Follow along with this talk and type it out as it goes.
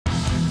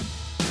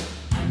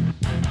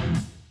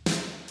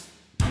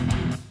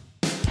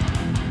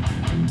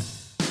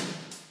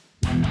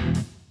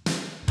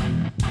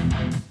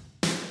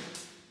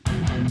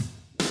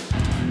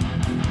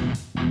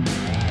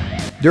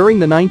During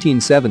the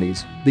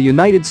 1970s, the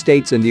United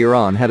States and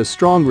Iran had a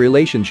strong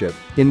relationship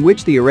in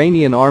which the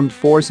Iranian armed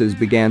forces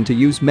began to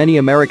use many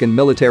American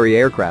military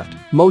aircraft,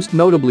 most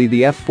notably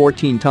the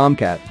F-14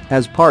 Tomcat,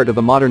 as part of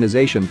a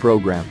modernization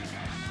program.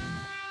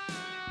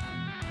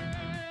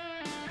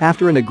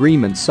 After an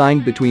agreement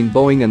signed between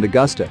Boeing and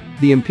Augusta,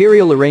 the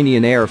Imperial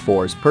Iranian Air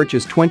Force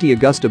purchased 20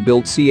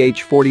 Augusta-built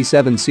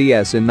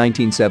CH-47Cs in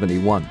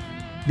 1971.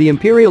 The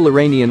Imperial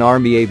Iranian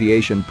Army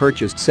Aviation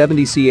purchased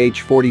 70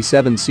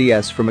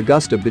 CH-47Cs from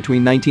Augusta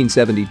between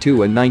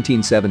 1972 and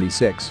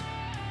 1976.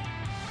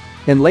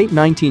 In late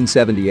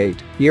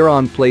 1978,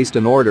 Iran placed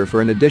an order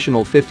for an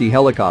additional 50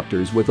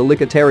 helicopters with the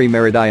Likatteri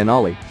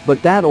Meridionali,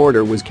 but that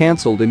order was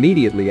cancelled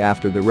immediately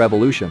after the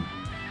revolution.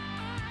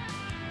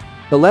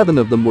 11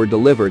 of them were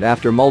delivered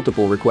after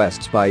multiple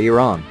requests by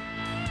Iran.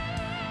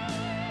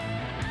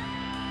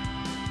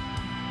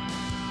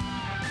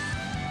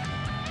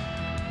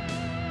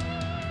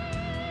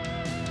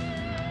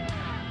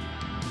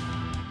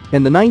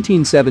 In the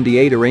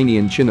 1978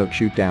 Iranian Chinook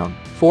shootdown,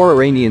 4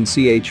 Iranian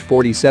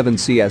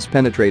CH-47Cs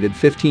penetrated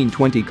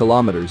 1520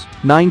 kilometers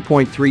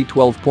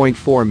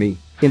 (9.312.4 mi)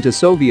 into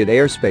Soviet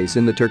airspace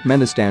in the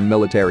Turkmenistan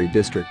military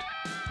district.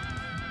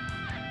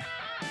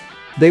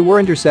 They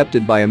were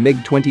intercepted by a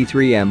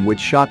MiG-23M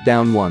which shot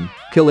down one,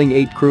 killing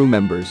 8 crew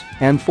members,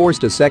 and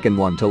forced a second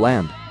one to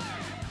land.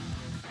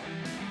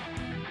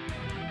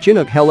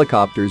 Chinook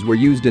helicopters were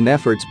used in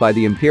efforts by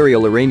the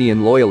Imperial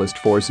Iranian loyalist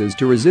forces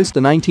to resist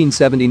the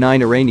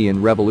 1979 Iranian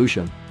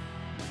Revolution.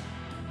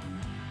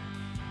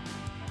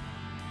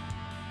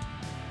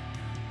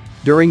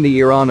 During the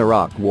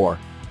Iran-Iraq War,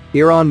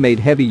 Iran made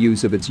heavy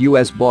use of its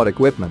US-bought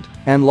equipment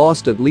and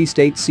lost at least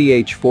 8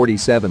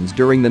 CH-47s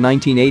during the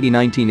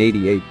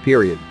 1980-1988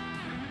 period.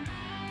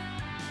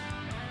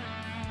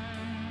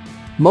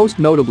 Most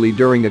notably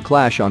during a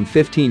clash on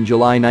 15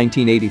 July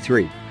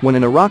 1983, when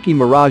an Iraqi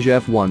Mirage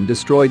F-1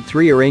 destroyed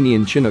 3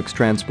 Iranian Chinooks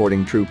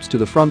transporting troops to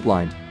the front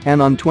line,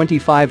 and on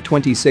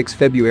 25-26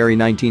 February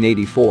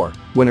 1984,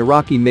 when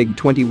Iraqi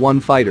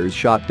MiG-21 fighters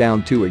shot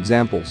down 2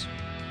 examples.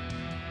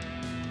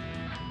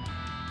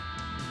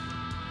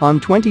 On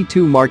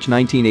 22 March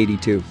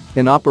 1982,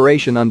 in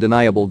Operation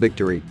Undeniable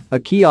Victory, a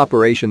key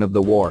operation of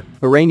the war,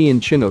 Iranian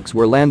Chinooks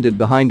were landed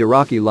behind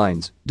Iraqi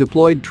lines,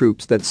 deployed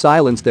troops that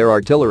silenced their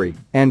artillery,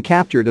 and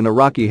captured an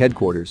Iraqi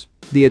headquarters.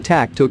 The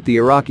attack took the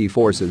Iraqi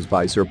forces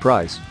by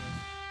surprise.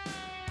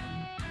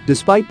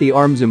 Despite the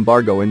arms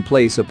embargo in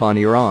place upon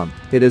Iran,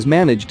 it has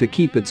managed to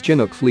keep its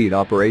Chinook fleet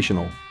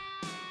operational.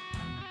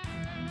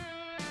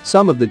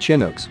 Some of the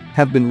Chinooks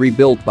have been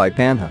rebuilt by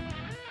Panha.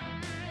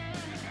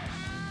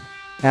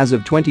 As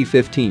of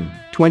 2015,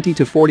 20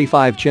 to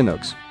 45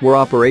 Chinooks were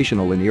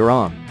operational in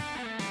Iran.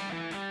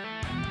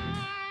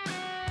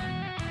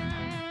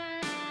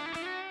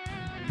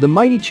 The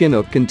mighty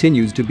Chinook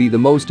continues to be the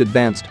most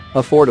advanced,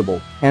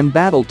 affordable, and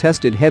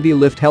battle-tested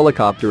heavy-lift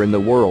helicopter in the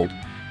world.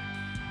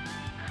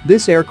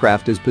 This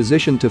aircraft is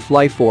positioned to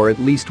fly for at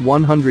least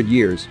 100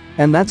 years,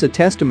 and that's a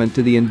testament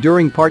to the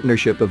enduring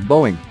partnership of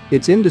Boeing,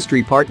 its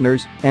industry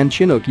partners, and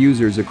Chinook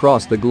users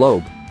across the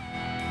globe.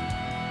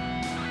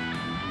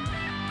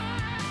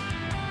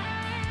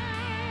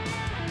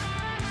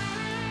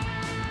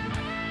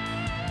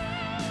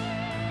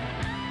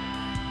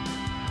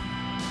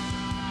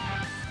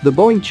 The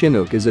Boeing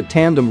Chinook is a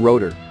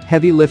tandem-rotor,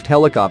 heavy-lift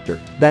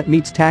helicopter that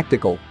meets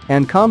tactical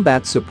and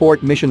combat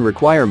support mission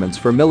requirements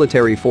for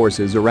military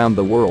forces around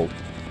the world.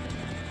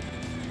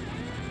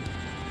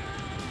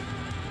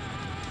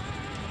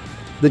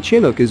 The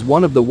Chinook is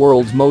one of the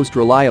world's most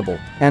reliable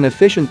and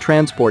efficient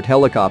transport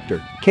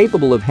helicopter,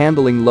 capable of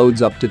handling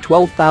loads up to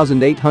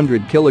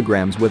 12,800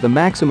 kilograms with a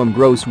maximum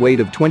gross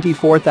weight of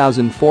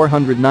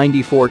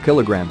 24,494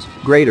 kilograms,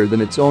 greater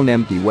than its own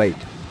empty weight.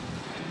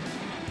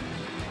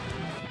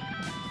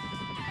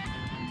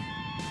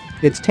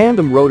 Its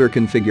tandem rotor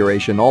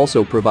configuration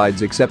also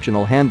provides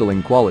exceptional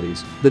handling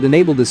qualities that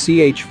enable the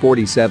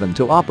CH-47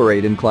 to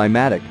operate in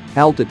climatic,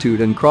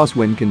 altitude and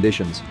crosswind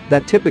conditions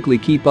that typically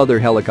keep other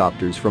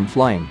helicopters from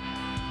flying.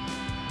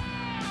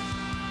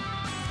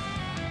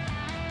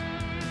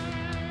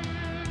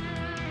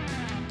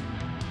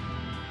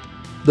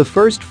 The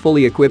first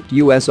fully equipped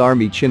U.S.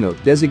 Army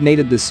Chinook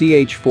designated the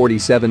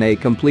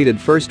CH-47A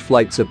completed first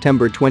flight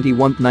September 21,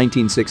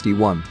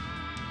 1961.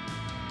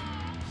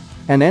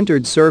 And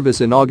entered service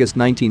in August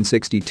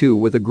 1962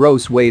 with a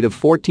gross weight of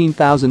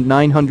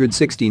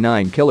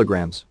 14,969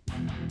 kilograms.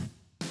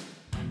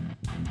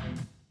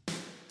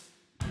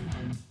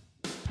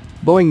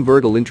 Boeing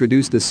Vertol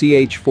introduced the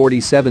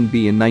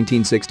CH-47B in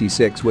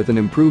 1966 with an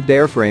improved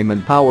airframe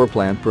and power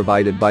plant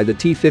provided by the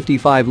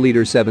T-55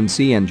 Leader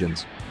 7C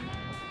engines.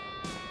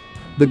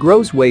 The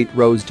gross weight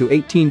rose to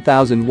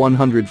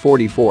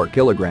 18,144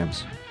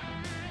 kilograms.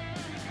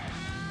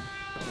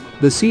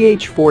 The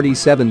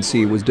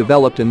CH-47C was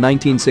developed in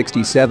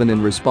 1967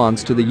 in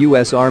response to the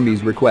U.S.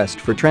 Army's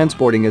request for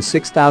transporting a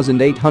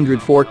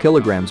 6,804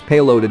 kilograms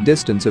payload a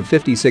distance of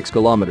 56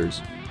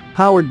 kilometers.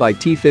 Powered by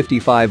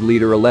T-55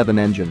 Leader 11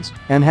 engines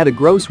and had a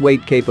gross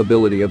weight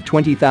capability of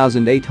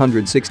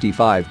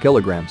 20,865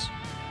 kilograms.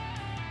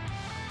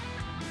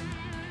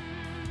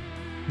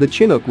 The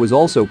Chinook was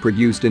also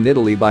produced in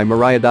Italy by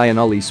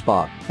Maruyadayanuli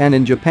SPA and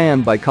in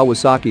Japan by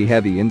Kawasaki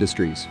Heavy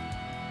Industries.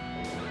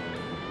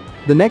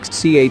 The next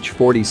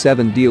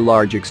CH-47D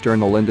large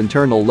external and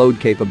internal load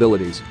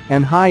capabilities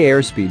and high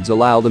airspeeds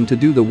allow them to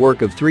do the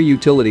work of 3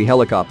 utility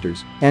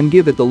helicopters and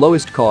give it the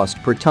lowest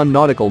cost per ton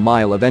nautical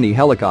mile of any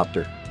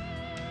helicopter.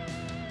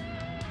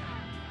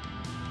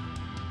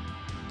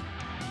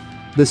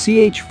 The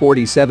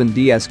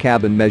CH-47D's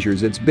cabin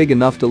measures it's big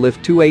enough to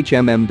lift 2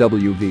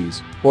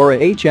 HMMWVs, or a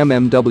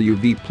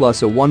HMMWV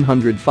plus a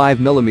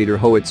 105mm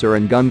howitzer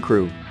and gun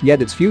crew,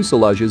 yet its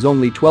fuselage is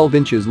only 12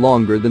 inches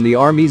longer than the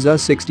Army's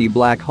A-60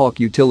 Black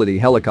Hawk utility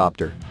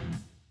helicopter.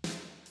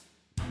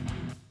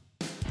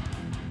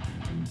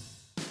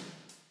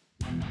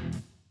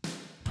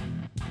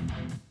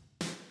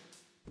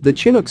 The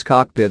Chinook's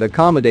cockpit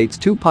accommodates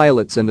 2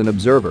 pilots and an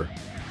observer.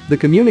 The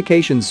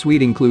communications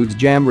suite includes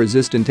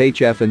jam-resistant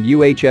HF and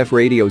UHF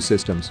radio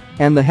systems,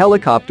 and the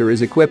helicopter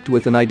is equipped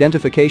with an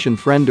identification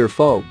friend or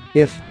foe,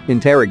 if,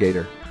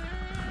 interrogator.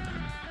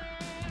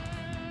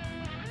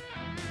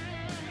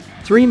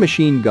 3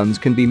 machine guns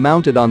can be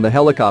mounted on the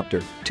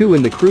helicopter, 2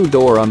 in the crew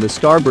door on the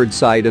starboard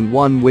side and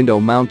 1 window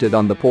mounted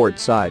on the port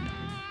side.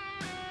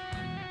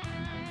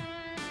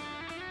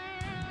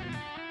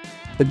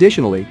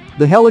 Additionally,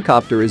 the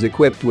helicopter is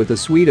equipped with a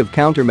suite of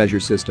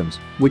countermeasure systems,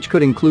 which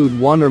could include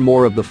one or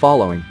more of the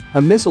following: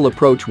 a missile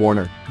approach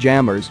warner,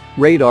 jammers,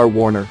 radar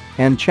warner,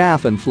 and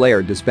chaff and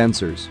flare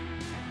dispensers.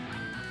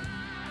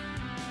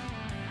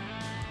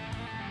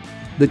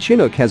 The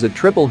Chinook has a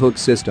triple hook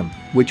system,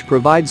 which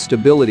provides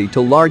stability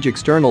to large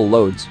external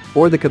loads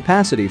or the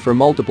capacity for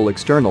multiple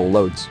external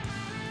loads.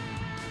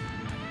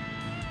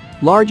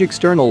 Large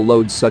external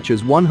loads such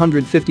as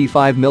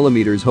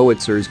 155mm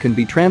howitzers can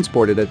be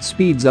transported at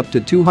speeds up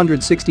to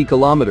 260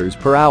 km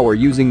per hour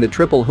using the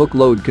triple hook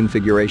load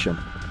configuration.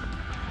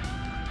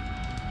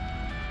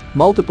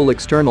 Multiple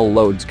external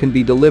loads can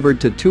be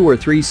delivered to 2 or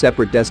 3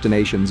 separate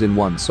destinations in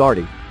one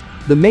sortie.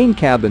 The main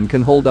cabin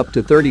can hold up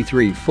to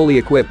 33 fully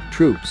equipped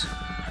troops.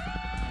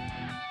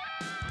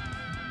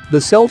 The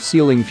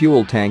self-sealing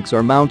fuel tanks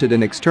are mounted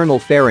in external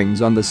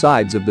fairings on the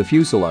sides of the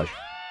fuselage.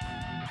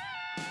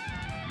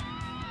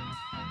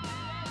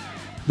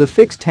 The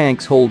fixed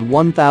tanks hold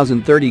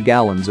 1,030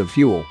 gallons of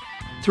fuel.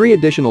 3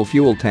 additional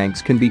fuel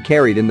tanks can be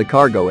carried in the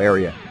cargo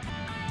area.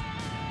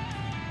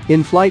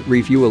 In-flight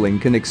refueling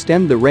can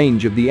extend the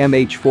range of the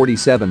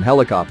MH-47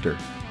 helicopter.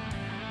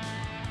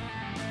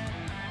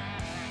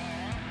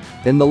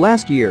 In the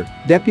last year,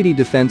 Deputy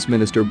Defense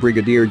Minister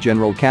Brigadier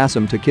General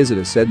Qassem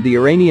Taqizadeh said the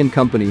Iranian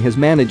company has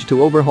managed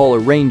to overhaul a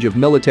range of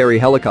military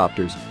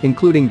helicopters,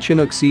 including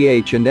Chinook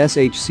CH and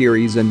SH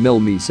series and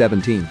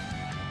Mi-17.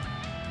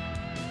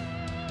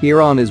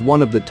 Iran is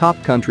one of the top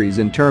countries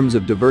in terms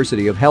of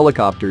diversity of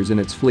helicopters in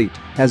its fleet,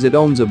 as it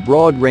owns a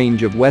broad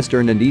range of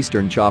Western and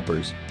Eastern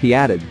choppers, he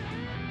added.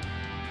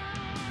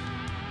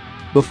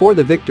 Before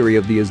the victory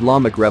of the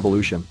Islamic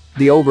Revolution,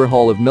 the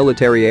overhaul of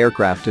military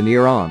aircraft in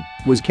Iran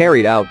was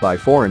carried out by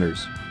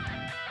foreigners.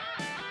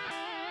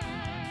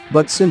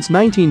 But since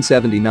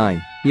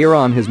 1979,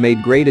 Iran has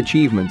made great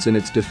achievements in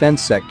its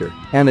defense sector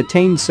and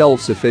attained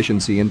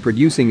self-sufficiency in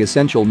producing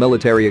essential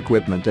military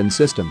equipment and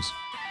systems.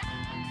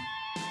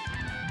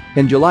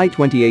 In July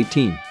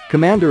 2018,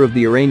 commander of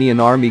the Iranian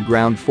Army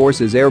Ground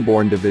Forces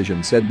Airborne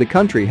Division said the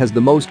country has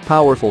the most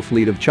powerful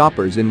fleet of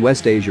choppers in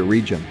West Asia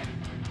region.